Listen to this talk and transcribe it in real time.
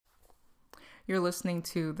You're listening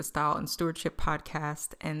to the Style and Stewardship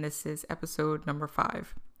Podcast, and this is episode number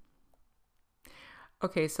 5.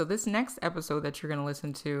 Okay, so this next episode that you're going to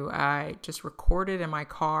listen to, I just recorded in my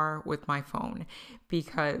car with my phone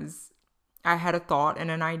because I had a thought and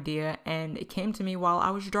an idea, and it came to me while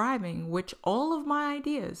I was driving, which all of my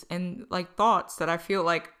ideas and thoughts that I feel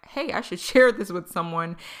like, hey, I should share this with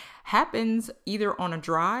someone, happens either on a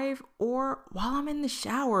drive or while I'm in the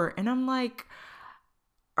shower. And I'm like,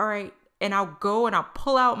 all right. And I'll go and I'll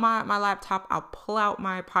pull out my laptop, I'll pull out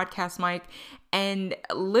my podcast mic, and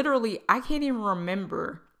literally I can't even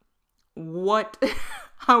remember what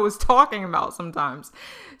I was talking about sometimes.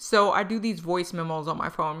 So I do these voice memos on my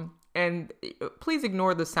phone, and please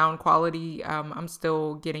ignore the sound quality. I'm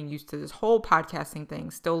still getting used to this whole podcasting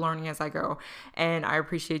thing, still learning as I go, and I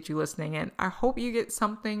appreciate you listening, and I hope you get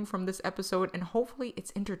something from this episode, and hopefully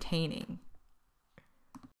it's entertaining.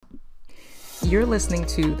 You're listening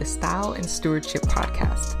to the Style and Stewardship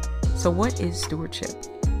Podcast. So what is stewardship?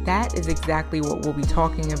 That is exactly what we'll be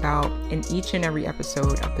talking about in each and every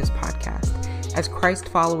episode of this podcast. As Christ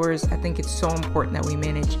followers, I think it's so important that we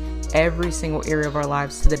manage every single area of our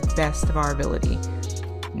lives to the best of our ability.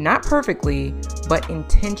 Not perfectly, but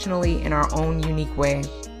intentionally in our own unique way,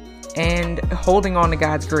 and holding on to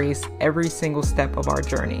God's grace every single step of our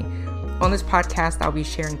journey. On this podcast, I'll be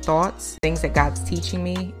sharing thoughts, things that God's teaching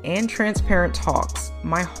me, and transparent talks.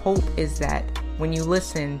 My hope is that when you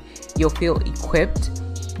listen, you'll feel equipped,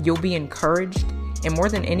 you'll be encouraged, and more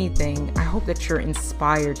than anything, I hope that you're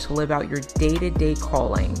inspired to live out your day-to-day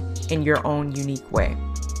calling in your own unique way.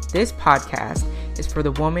 This podcast is for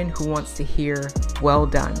the woman who wants to hear, "Well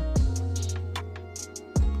done."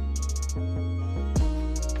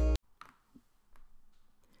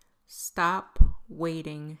 Stop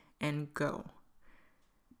waiting and go.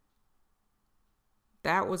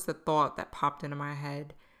 That was the thought that popped into my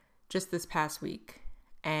head just this past week.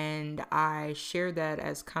 And I shared that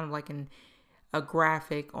as kind of like a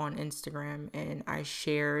graphic on Instagram. And I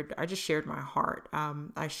just shared my heart.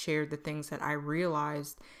 I shared the things that I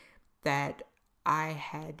realized that I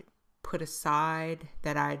had put aside,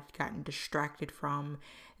 that I'd gotten distracted from,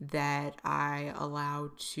 that I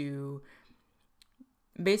allowed to,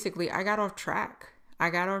 basically, I got off track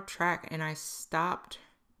and I stopped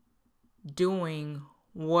doing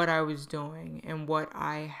what I was doing and what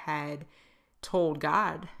I had told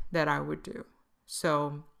God that I would do.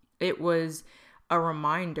 So it was a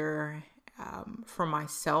reminder for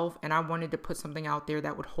myself, and I wanted to put something out there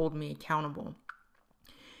that would hold me accountable.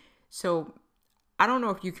 So I don't know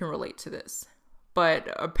if you can relate to this,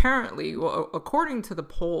 but apparently, according to the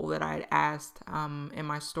poll that I had asked in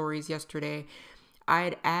my stories yesterday, I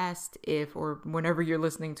had asked or whenever you're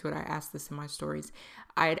listening to it, I asked this in my stories.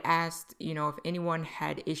 I had asked, if anyone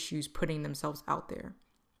had issues putting themselves out there.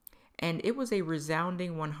 And it was a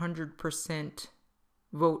resounding 100%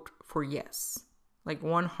 vote for yes.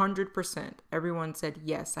 100%. Everyone said,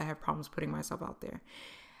 yes, I have problems putting myself out there.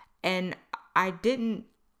 And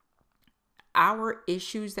our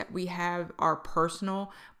issues that we have are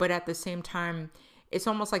personal, but at the same time, it's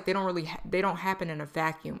almost like they don't happen in a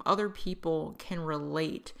vacuum. Other people can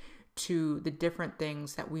relate to the different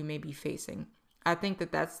things that we may be facing. I think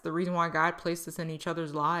that that's the reason why God placed us in each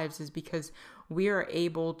other's lives, is because we are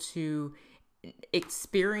able to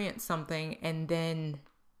experience something and then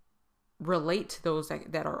relate to those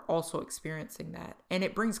that are also experiencing that. And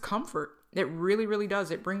it brings comfort. It really, really does.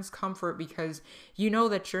 It brings comfort because you know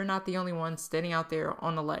that you're not the only one standing out there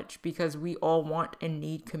on the ledge, because we all want and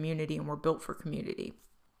need community, and we're built for community.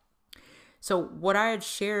 So what I had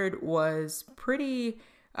shared was pretty,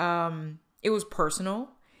 it was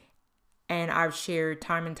personal, and I've shared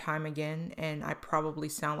time and time again, and I probably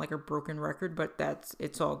sound like a broken record, but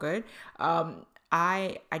it's all good.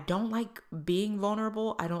 I don't like being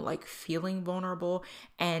vulnerable. I don't like feeling vulnerable,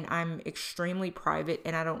 and I'm extremely private,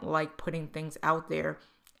 and I don't like putting things out there.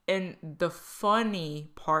 And the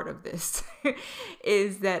funny part of this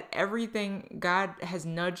is that everything God has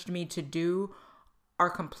nudged me to do are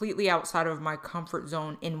completely outside of my comfort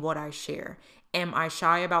zone in what I share. Am I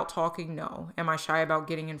shy about talking? No. Am I shy about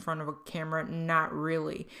getting in front of a camera? Not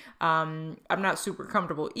really. I'm not super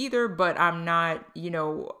comfortable either, but I'm not,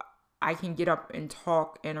 I can get up and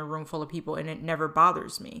talk in a room full of people and it never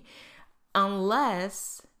bothers me,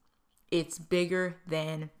 unless it's bigger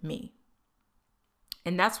than me.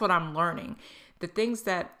 And that's what I'm learning. The things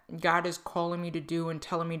that God is calling me to do and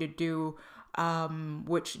telling me to do,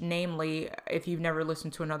 which namely, if you've never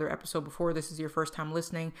listened to another episode before, this is your first time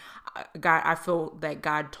listening, I feel that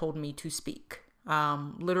God told me to speak.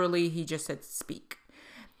 Literally, he just said, speak.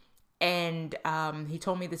 And he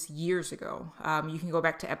told me this years ago. You can go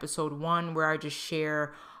back to episode 1 where I just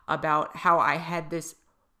share about how I had this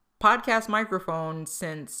podcast microphone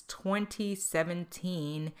since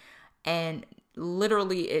 2017, and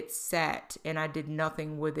literally it sat and I did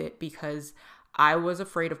nothing with it because I was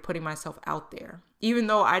afraid of putting myself out there. Even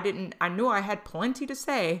though I knew I had plenty to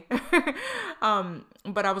say,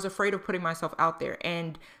 but I was afraid of putting myself out there.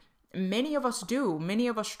 And many of us do. Many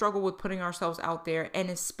of us struggle with putting ourselves out there.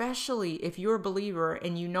 And especially if you're a believer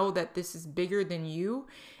and you know that this is bigger than you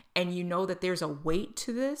and you know that there's a weight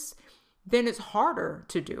to this, then it's harder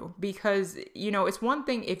to do because, it's one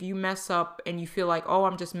thing if you mess up and you feel like, oh,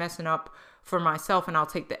 I'm just messing up for myself and I'll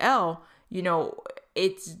take the L.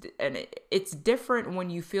 It's different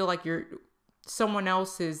when you feel like someone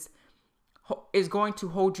else is going to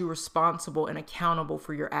hold you responsible and accountable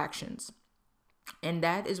for your actions. And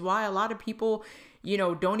that is why a lot of people,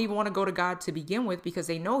 don't even want to go to God to begin with because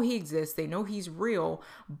they know he exists. They know he's real,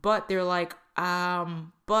 but they're like,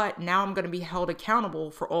 but now I'm going to be held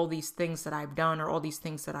accountable for all these things that I've done or all these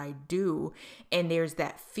things that I do. And there's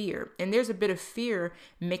that fear. And there's a bit of fear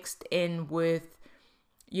mixed in with,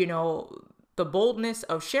 the boldness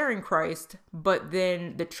of sharing Christ, but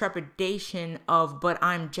then the trepidation of, but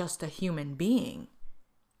I'm just a human being.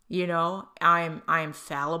 I'm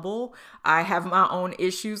fallible. I have my own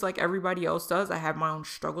issues like everybody else does. I have my own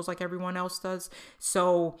struggles like everyone else does.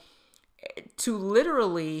 So to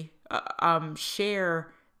literally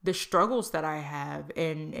share the struggles that I have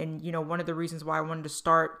and one of the reasons why I wanted to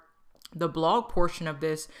start the blog portion of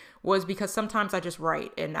this was because sometimes I just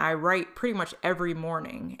write, and I write pretty much every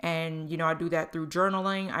morning. And, I do that through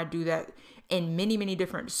journaling. I do that in many, many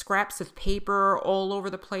different scraps of paper all over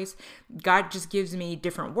the place. God just gives me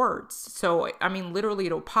different words. So, literally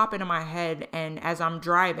it'll pop into my head. And as I'm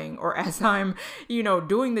driving or as I'm,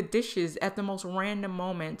 doing the dishes at the most random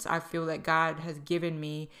moments, I feel that God has given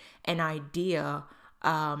me an idea,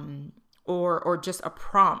 or just a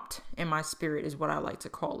prompt in my spirit is what I like to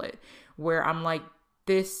call it, where I'm like,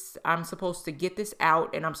 I'm supposed to get this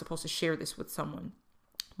out and I'm supposed to share this with someone.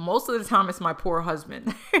 Most of the time it's my poor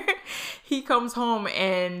husband. He comes home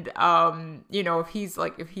and, if he's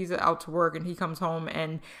out to work and he comes home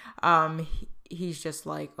and, he's just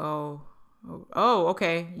like, oh,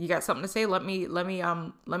 okay. You got something to say? Let me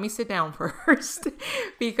sit down first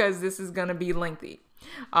because this is going to be lengthy.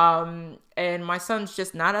 And my son's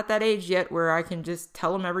just not at that age yet where I can just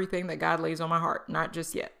tell him everything that God lays on my heart. Not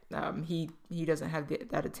just yet. He doesn't have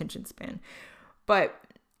that attention span. But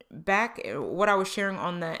back, what I was sharing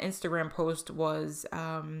on the Instagram post was,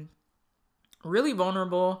 really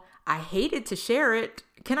vulnerable. I hated to share it.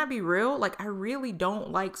 Can I be real? Like, I really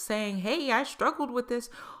don't like saying, hey, I struggled with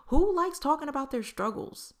this. Who likes talking about their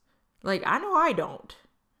struggles? Like, I know I don't.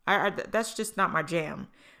 That's just not my jam.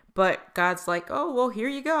 But God's like, oh, well, here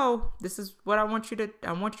you go. This is what I want you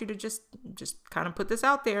to just kind of put this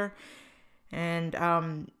out there. And,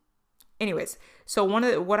 anyways, so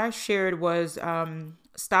what I shared was,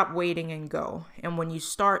 stop waiting and go. And when you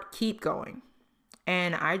start, keep going.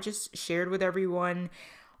 And I just shared with everyone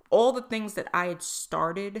all the things that I had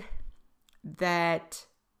started that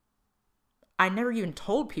I never even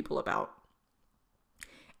told people about.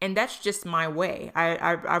 And that's just my way.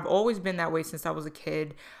 I've always been that way since I was a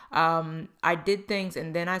kid. I did things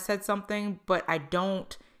and then I said something, but I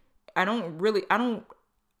don't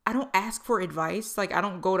ask for advice. Like, I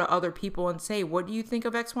don't go to other people and say, what do you think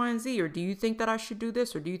of X, Y, and Z? Or do you think that I should do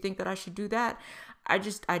this? Or do you think that I should do that? I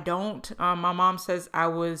don't. My mom says I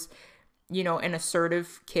was, an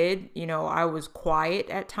assertive kid. I was quiet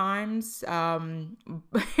at times.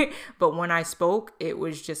 But when I spoke, it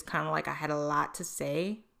was just kind of like I had a lot to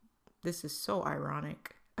say. This is so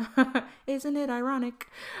ironic. Isn't it ironic?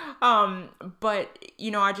 But,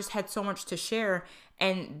 I just had so much to share.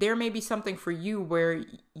 And there may be something for you where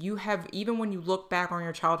you have, even when you look back on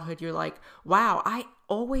your childhood, you're like, wow, I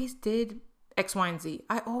always did X, Y, and Z.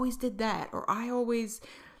 I always did that. Or I always,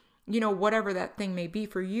 whatever that thing may be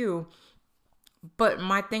for you. But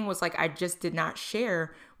my thing was like, I just did not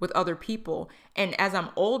share with other people. And as I'm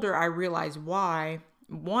older, I realize why.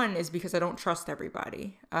 One is because I don't trust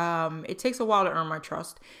everybody. It takes a while to earn my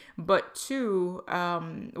trust. But two,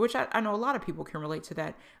 which I know a lot of people can relate to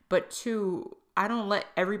that. But two, I don't let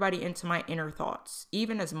everybody into my inner thoughts.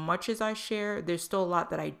 Even as much as I share, there's still a lot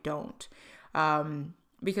that I don't.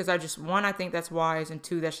 Because I think that's wise. And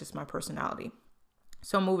two, that's just my personality.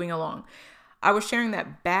 So moving along. I was sharing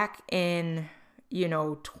that back in,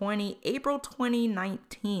 April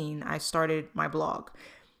 2019, I started my blog.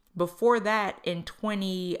 Before that, in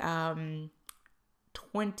 2014,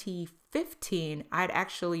 15, I'd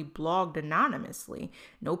actually blogged anonymously.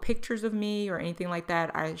 No pictures of me or anything like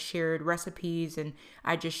that. I shared recipes, and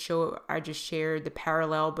I just shared the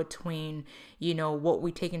parallel between, what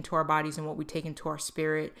we take into our bodies and what we take into our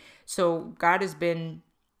spirit. So God has been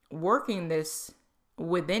working this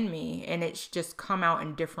within me, and it's just come out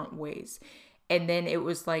in different ways. And then it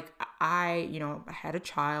was like, I had a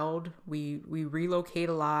child. We relocate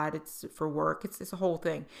a lot. It's for work. It's a whole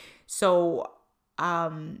thing. So,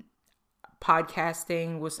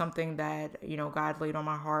 podcasting was something that, God laid on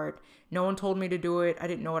my heart. No one told me to do it. I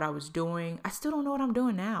didn't know what I was doing. I still don't know what I'm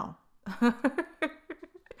doing now.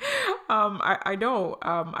 I don't.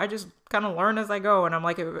 I just kind of learn as I go. And I'm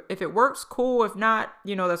like, if it works, cool. If not,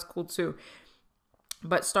 that's cool too.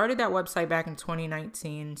 But started that website back in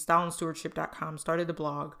 2019, styleandstewardship.com, started the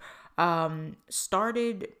blog,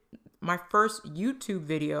 started my first YouTube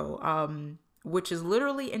video, which is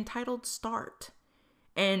literally entitled Start.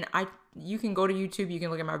 And you can go to YouTube, you can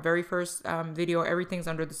look at my very first video. Everything's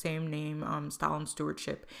under the same name, Style and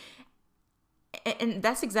Stewardship. And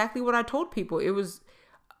that's exactly what I told people. It was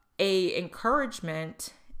a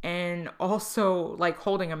encouragement, and also like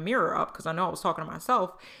holding a mirror up, because I know I was talking to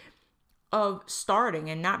myself, of starting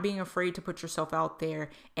and not being afraid to put yourself out there,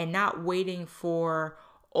 and not waiting for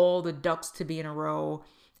all the ducks to be in a row,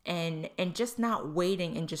 and just not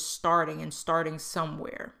waiting, and just starting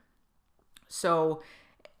somewhere. So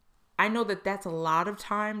I know that that's a lot of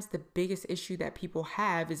times the biggest issue that people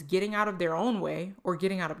have, is getting out of their own way, or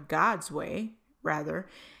getting out of God's way rather,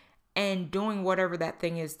 and doing whatever that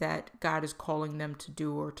thing is that God is calling them to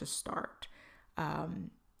do or to start.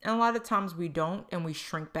 And a lot of times we don't, and we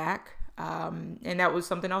shrink back. And that was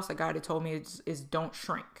something else that God had told me, is don't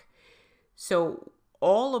shrink. So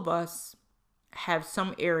all of us have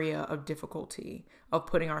some area of difficulty of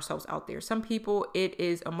putting ourselves out there. Some people, it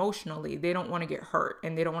is emotionally, they don't want to get hurt,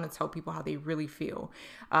 and they don't want to tell people how they really feel.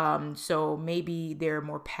 So maybe they're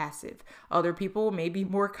more passive. Other people may be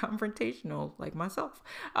more confrontational, like myself,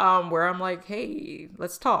 where I'm like, hey,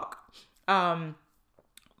 let's talk.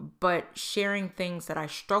 But sharing things that I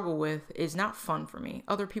struggle with is not fun for me.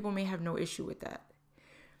 Other people may have no issue with that.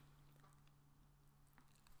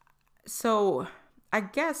 So I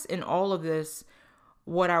guess in all of this,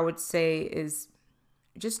 what I would say is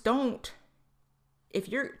just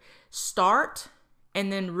start,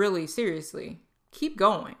 and then really seriously keep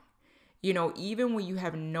going. Even when you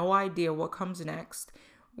have no idea what comes next.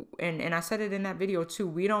 And I said it in that video too,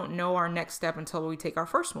 we don't know our next step until we take our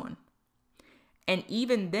first one. And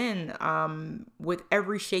even then, with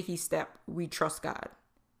every shaky step, we trust God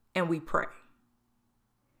and we pray.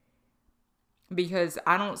 Because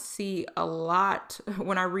I don't see a lot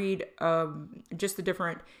when I read just the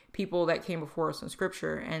different people that came before us in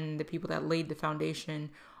scripture, and the people that laid the foundation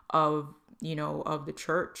of the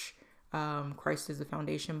church. Christ is the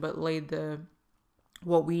foundation, but laid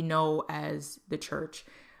what we know as the church.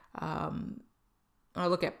 I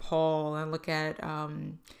look at Paul, and look at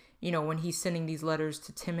when he's sending these letters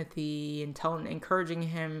to Timothy, and encouraging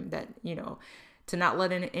him that, to not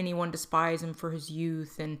let anyone despise him for his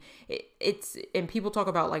youth. And and people talk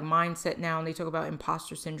about like mindset now, and they talk about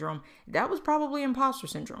imposter syndrome. That was probably imposter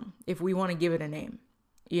syndrome, if we want to give it a name.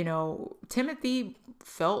 Timothy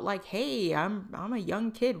felt like, hey, I'm a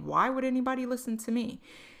young kid. Why would anybody listen to me?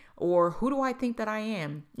 Or who do I think that I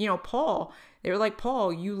am? Paul, they were like,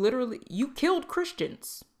 Paul, you killed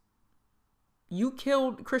Christians. You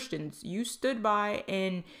killed Christians. You stood by,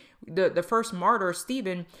 and the first martyr,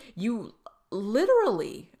 Stephen, you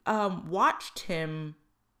literally watched him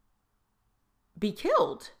be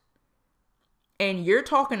killed. And you're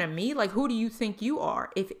talking to me? Like, who do you think you are?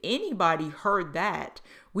 If anybody heard that,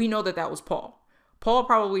 we know that was Paul. Paul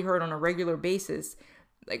probably heard on a regular basis,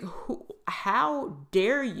 like, how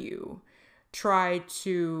dare you try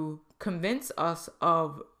to convince us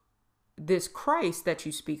of this Christ that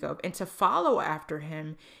you speak of, and to follow after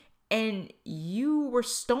him, and you were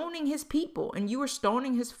stoning his people, and you were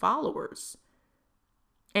stoning his followers,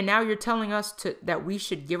 and now you're telling us that we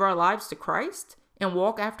should give our lives to Christ and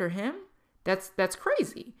walk after him? That's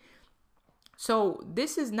crazy. So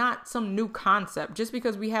this is not some new concept. Just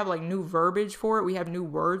because we have like new verbiage for it, we have new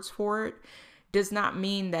words for it, does not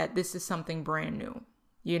mean that this is something brand new.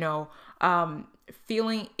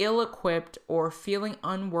 Feeling ill-equipped, or feeling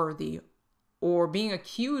unworthy, or being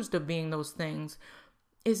accused of being those things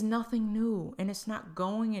is nothing new, and it's not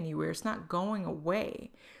going anywhere. It's not going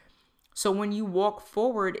away. So when you walk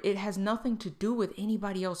forward, it has nothing to do with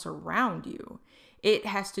anybody else around you. It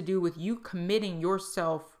has to do with you committing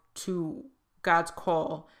yourself to God's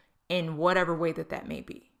call in whatever way that may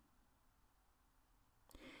be.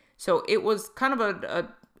 So it was kind of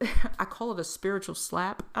I call it a spiritual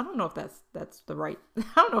slap. I don't know if that's the right, I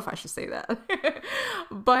don't know if I should say that.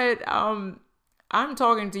 But I'm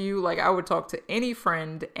talking to you like I would talk to any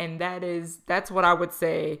friend, and that's what I would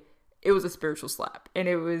say. It was a spiritual slap. And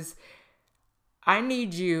it was, I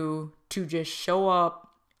need you to just show up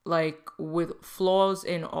like with flaws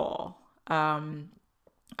and all.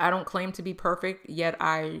 I don't claim to be perfect, yet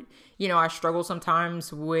I struggle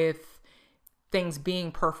sometimes with things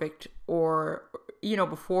being perfect, or,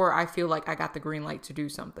 before I feel like I got the green light to do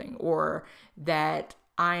something, or that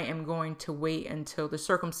I am going to wait until the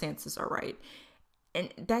circumstances are right.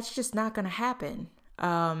 And that's just not going to happen.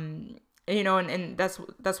 And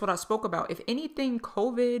that's what I spoke about. If anything,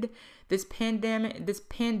 COVID, this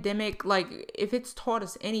pandemic, like if it's taught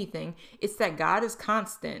us anything, it's that God is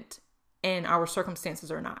constant and our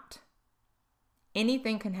circumstances are not.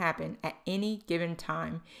 Anything can happen at any given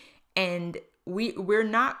time. And we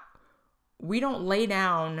don't lay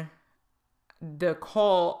down the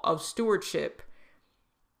call of stewardship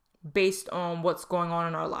based on what's going on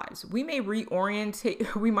in our lives. We might reorient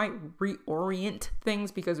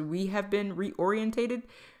things because we have been reoriented.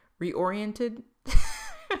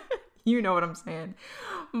 You know what I'm saying?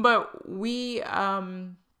 But we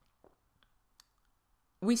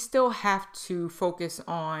still have to focus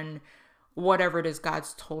on whatever it is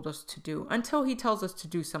God's told us to do until he tells us to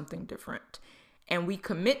do something different. And we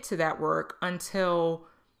commit to that work until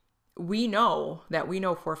we know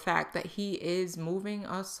for a fact that he is moving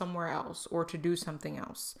us somewhere else or to do something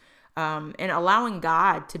else. And allowing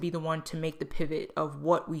God to be the one to make the pivot of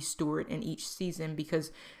what we steward in each season,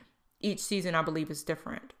 because each season I believe is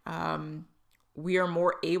different. We are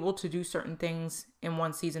more able to do certain things in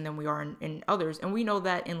one season than we are in others. And we know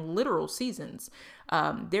that in literal seasons.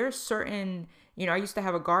 There's certain, I used to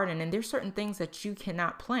have a garden, and there's certain things that you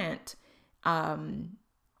cannot plant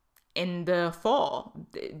in the fall.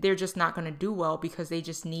 They're just not going to do well because they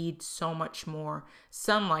just need so much more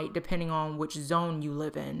sunlight depending on which zone you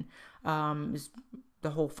live in. Is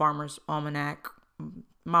the whole Farmer's Almanac.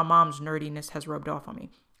 My mom's nerdiness has rubbed off on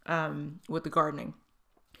me with the gardening.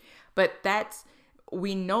 But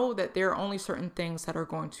we know that there are only certain things that are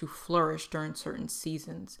going to flourish during certain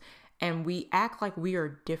seasons. And we act like we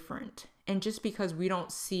are different. And just because we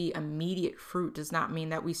don't see immediate fruit does not mean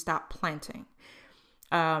that we stop planting.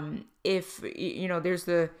 If, there's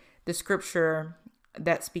the scripture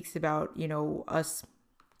that speaks about, us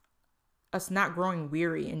not growing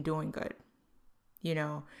weary in doing good,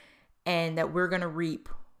 and that we're going to reap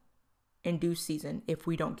in due season if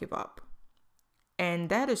we don't give up. And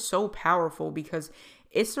that is so powerful because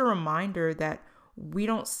it's a reminder that we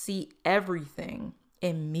don't see everything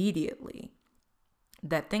immediately,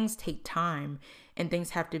 that things take time and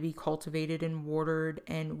things have to be cultivated and watered.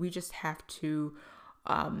 And we just have to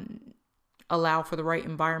allow for the right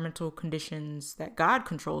environmental conditions that God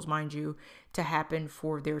controls, mind you, to happen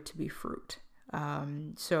for there to be fruit.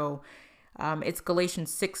 It's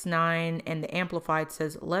Galatians 6:9, and the Amplified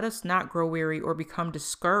says, "Let us not grow weary or become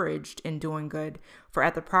discouraged in doing good, for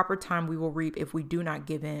at the proper time we will reap if we do not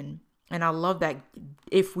give in." And I love that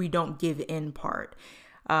 "if we don't give in" part.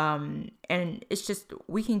 And it's just,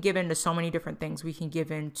 we can give in to so many different things. We can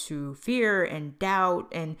give in to fear and doubt.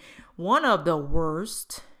 And one of the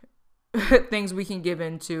worst things we can give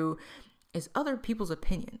into is other people's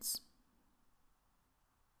opinions.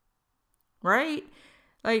 Right?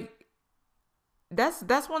 Like,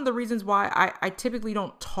 that's one of the reasons why I typically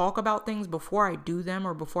don't talk about things before I do them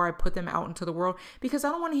or before I put them out into the world, because I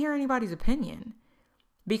don't want to hear anybody's opinion,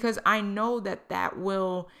 because I know that's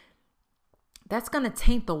going to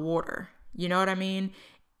taint the water. You know what I mean?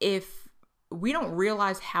 If we don't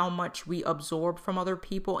realize how much we absorb from other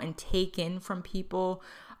people and take in from people,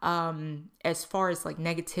 as far as like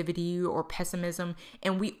negativity or pessimism,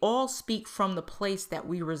 and we all speak from the place that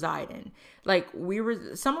we reside in. Like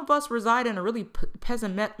some of us reside in a really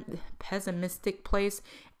pessimistic place,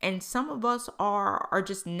 and some of us are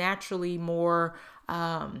just naturally more,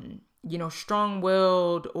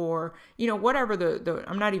 strong-willed, or, whatever the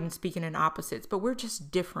I'm not even speaking in opposites, but we're just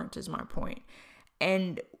different is my point.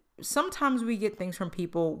 And sometimes we get things from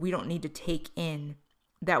people we don't need to take in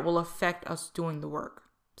that will affect us doing the work.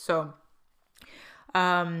 So,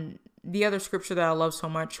 the other scripture that I love so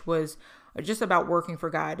much was just about working for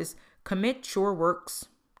God, is commit your works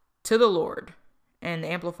to the Lord. And the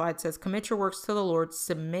Amplified says, commit your works to the Lord,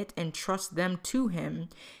 submit and trust them to him,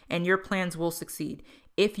 and your plans will succeed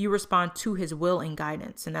if you respond to his will and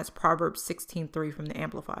guidance. And that's Proverbs 16:3 from the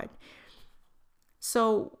Amplified.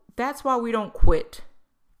 So that's why we don't quit,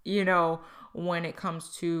 when it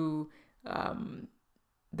comes to,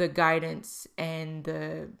 the guidance and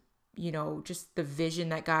the just the vision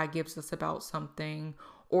that God gives us about something,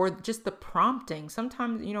 or just the prompting.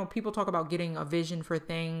 Sometimes, people talk about getting a vision for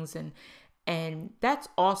things, and that's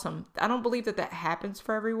awesome. I don't believe that happens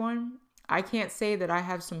for everyone. I can't say that I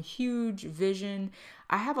have some huge vision.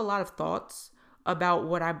 I have a lot of thoughts about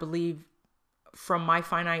what I believe from my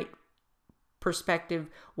finite perspective,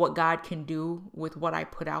 what God can do with what I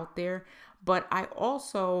put out there. But I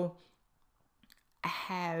also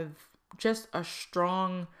have just a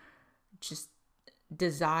strong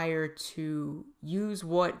desire to use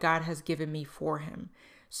what God has given me for him.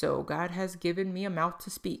 So God has given me a mouth to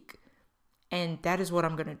speak, and that is what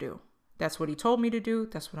I'm going to do. That's what he told me to do.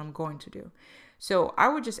 That's what I'm going to do. So I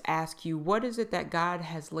would just ask you, what is it that God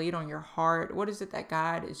has laid on your heart? What is it that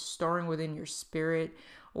God is stirring within your spirit?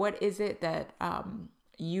 What is it that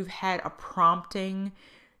you've had a prompting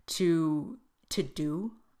to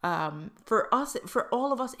do? For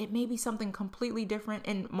all of us, it may be something completely different,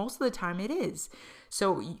 and most of the time it is.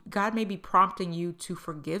 So God may be prompting you to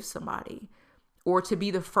forgive somebody, or to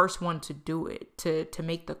be the first one to do it, to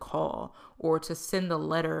make the call, or to send the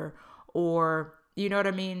letter, or you know what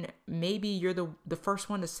I mean? Maybe you're the first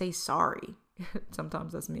one to say sorry.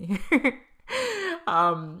 Sometimes that's me.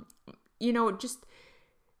 Just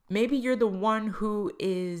maybe you're the one who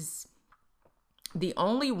is the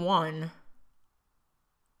only one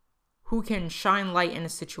who can shine light in a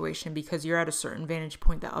situation because you're at a certain vantage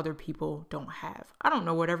point that other people don't have. I don't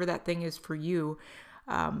know, whatever that thing is for you,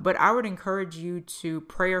 but I would encourage you to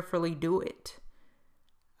prayerfully do it.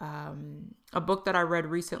 A book that I read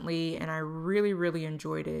recently, and I really, really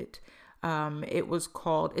enjoyed it.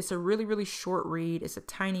 It's a really, really short read. It's a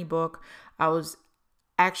tiny book. I was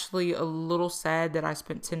actually a little sad that I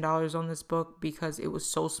spent $10 on this book because it was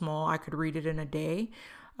so small. I could read it in a day.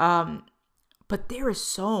 But there is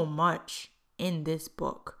so much in this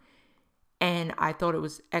book, and I thought it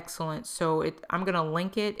was excellent. So I'm going to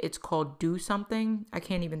link it. It's called Do Something. I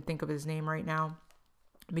can't even think of his name right now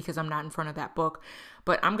because I'm not in front of that book,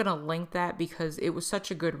 but I'm going to link that because it was such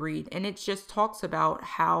a good read. And it just talks about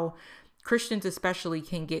how Christians especially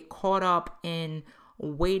can get caught up in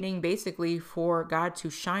waiting basically for God to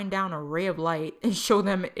shine down a ray of light and show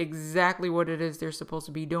them exactly what it is they're supposed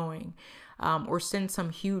to be doing, or send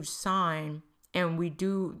some huge sign. And we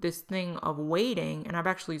do this thing of waiting, and I've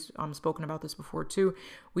actually spoken about this before too.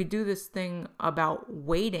 We do this thing about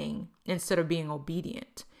waiting instead of being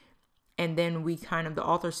obedient. And then the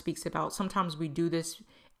author speaks about, sometimes we do this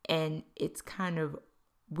and it's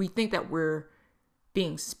we think that we're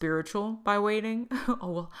being spiritual by waiting. Oh,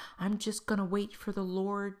 well, I'm just going to wait for the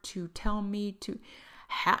Lord to tell me to.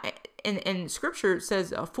 And scripture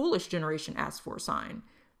says a foolish generation asks for a sign.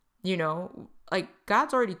 Like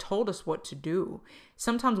God's already told us what to do.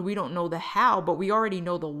 Sometimes we don't know the how, but we already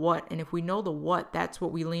know the what. And if we know the what, that's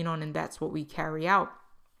what we lean on and that's what we carry out.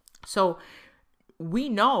 So we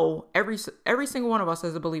know every single one of us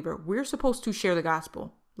as a believer, we're supposed to share the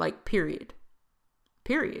gospel, like period.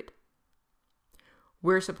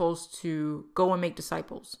 We're supposed to go and make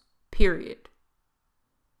disciples, period.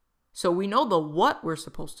 So we know the what we're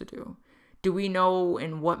supposed to do. Do we know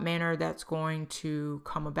in what manner that's going to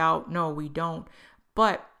come about? No, we don't.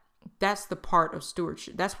 But that's the part of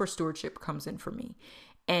stewardship. That's where stewardship comes in for me.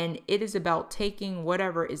 And it is about taking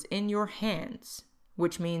whatever is in your hands,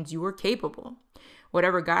 which means you are capable.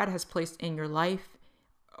 Whatever God has placed in your life,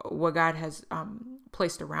 what God has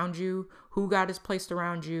placed around you, who God has placed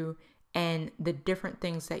around you, and the different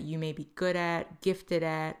things that you may be good at, gifted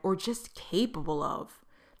at, or just capable of.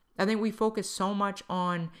 I think we focus so much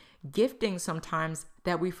on gifting sometimes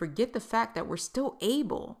that we forget the fact that we're still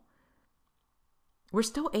able. We're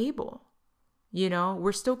still able.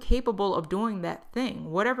 We're still capable of doing that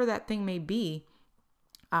thing, whatever that thing may be.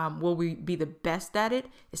 Will we be the best at it?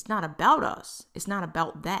 It's not about us. It's not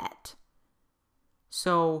about that.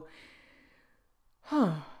 So,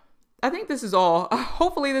 I think this is all,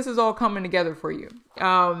 hopefully this is all coming together for you.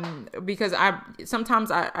 Because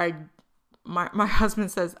my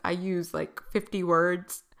husband says I use like 50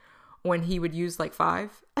 words when he would use like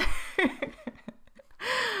 5.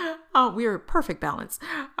 We're perfect balance.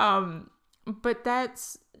 But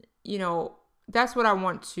that's what I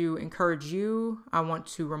want to encourage you. I want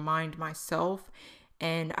to remind myself,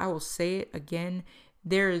 and I will say it again.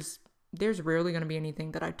 There's rarely going to be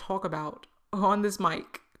anything that I talk about on this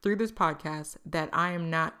mic through this podcast that I am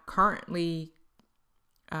not currently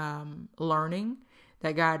learning,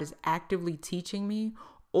 that God is actively teaching me,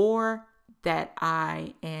 or that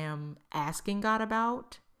I am asking God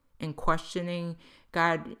about and questioning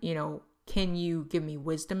God, can you give me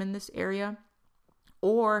wisdom in this area?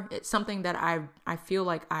 Or it's something that I feel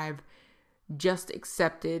like I've just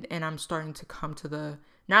accepted, and I'm starting to come to the,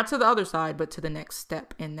 not to the other side, but to the next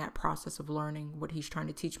step in that process of learning what he's trying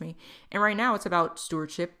to teach me. And right now it's about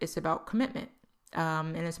stewardship. It's about commitment.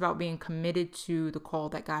 And it's about being committed to the call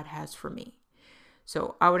that God has for me.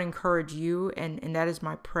 So I would encourage you, and that is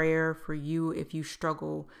my prayer for you if you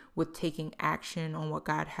struggle with taking action on what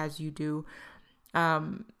God has you do.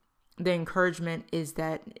 The encouragement is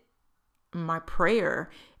that my prayer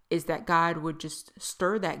is that God would just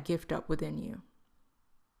stir that gift up within you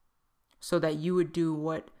so that you would do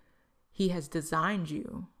what he has designed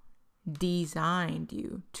you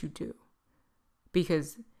to do.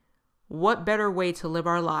 Because what better way to live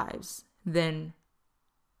our lives than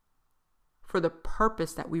for the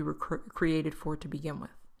purpose that we were created for to begin with?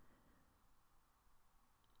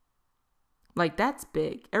 Like, that's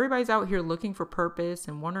big. Everybody's out here looking for purpose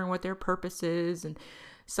and wondering what their purpose is and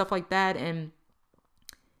stuff like that. And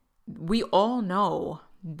we all know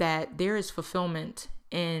that there is fulfillment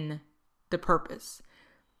in the purpose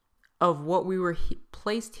of what we were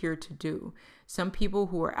placed here to do. Some people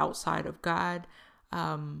who are outside of God,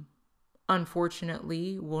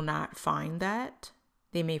 unfortunately, will not find that.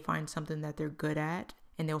 They may find something that they're good at,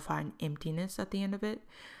 and they'll find emptiness at the end of it.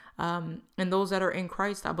 And those that are in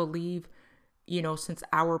Christ, I believe, since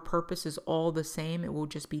our purpose is all the same, it will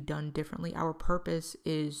just be done differently. Our purpose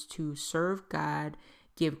is to serve God,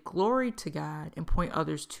 give glory to God, and point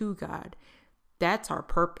others to God. That's our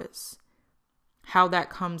purpose. How that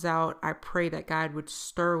comes out, I pray that God would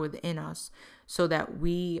stir within us so that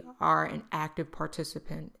we are an active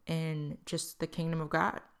participant in just the kingdom of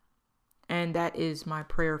God. And that is my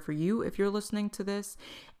prayer for you if you're listening to this.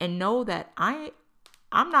 And know that I'm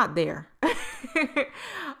not there.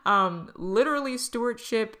 Literally,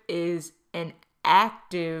 stewardship is an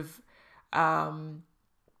active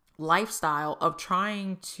lifestyle of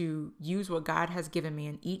trying to use what God has given me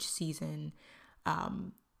in each season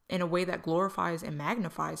in a way that glorifies and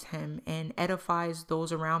magnifies him and edifies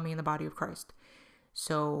those around me in the body of Christ.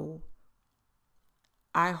 So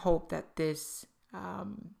I hope that this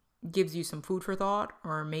gives you some food for thought,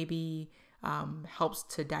 or maybe helps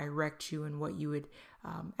to direct you in what you would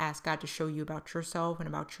ask God to show you about yourself and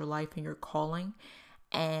about your life and your calling.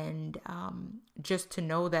 And just to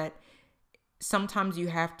know that sometimes you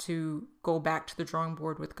have to go back to the drawing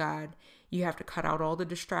board with God. You have to cut out all the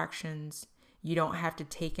distractions. You don't have to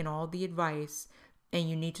take in all the advice, and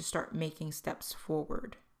you need to start making steps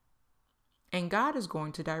forward. And God is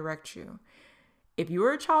going to direct you. If you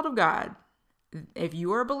are a child of God, if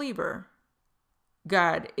you are a believer,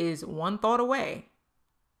 God is one thought away.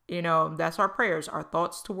 That's our prayers, our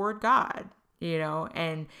thoughts toward God,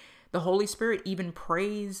 and the Holy Spirit even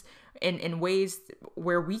prays in ways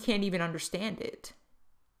where we can't even understand it.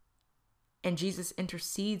 And Jesus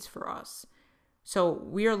intercedes for us. So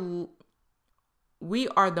we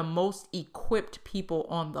are the most equipped people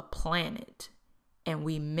on the planet, and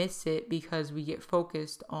we miss it because we get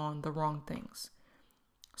focused on the wrong things.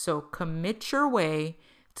 So commit your way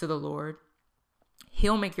to the Lord.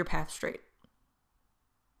 He'll make your path straight.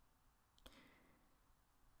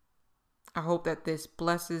 I hope that this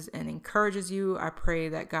blesses and encourages you. I pray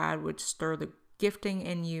that God would stir the gifting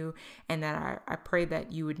in you, and that I pray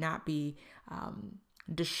that you would not be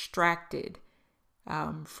distracted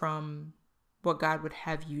from what God would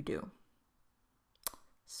have you do.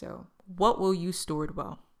 So, what will you steward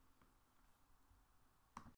well?